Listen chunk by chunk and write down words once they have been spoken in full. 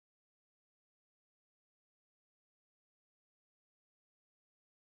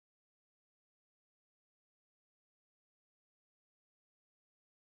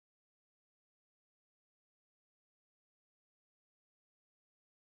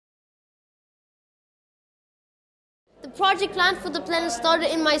project Plant for the Planet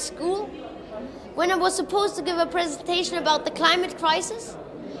started in my school when I was supposed to give a presentation about the climate crisis.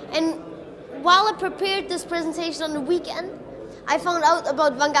 And while I prepared this presentation on the weekend, I found out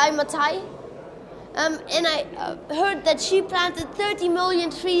about Wangai Matai. And I heard that she planted 30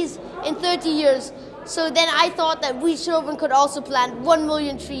 million trees in 30 years. So then I thought that we children could also plant 1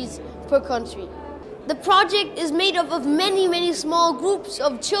 million trees per country. The project is made up of many, many small groups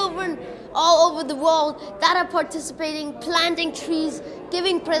of children all over the world that are participating, planting trees,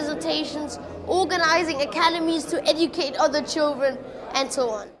 giving presentations, organizing academies to educate other children, and so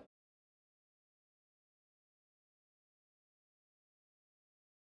on.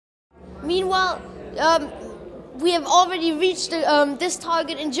 Meanwhile, we have already reached this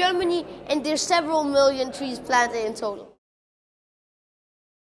target in Germany, and there's several million trees planted in total.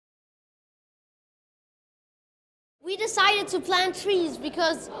 We decided to plant trees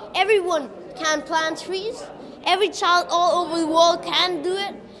because everyone can plant trees. Every child all over the world can do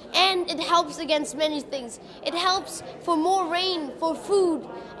it, and it helps against many things. It helps for more rain, for food,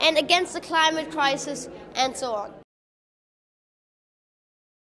 and against the climate crisis, and so on.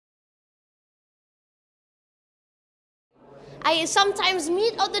 I sometimes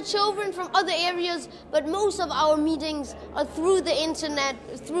meet other children from other areas, but most of our meetings are through the internet,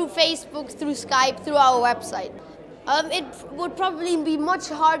 through Facebook, through Skype, through our website. It would probably be much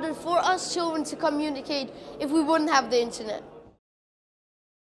harder for us children to communicate if we wouldn't have the internet.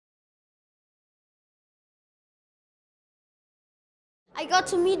 I got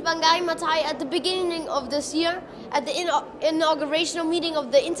to meet Wangai Matai at the beginning of this year at the inaugurational meeting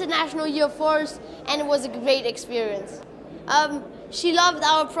of the International Year of Forest, and it was a great experience. She loved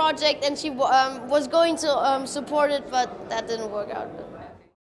our project and she was going to support it, but that didn't work out.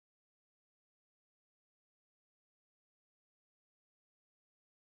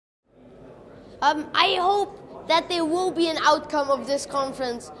 I hope that there will be an outcome of this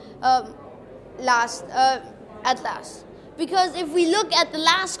conference at last. Because if we look at the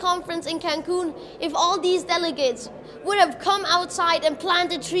last conference in Cancun, if all these delegates would have come outside and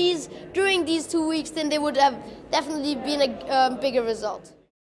planted trees during these 2 weeks, then there would have definitely been a bigger result.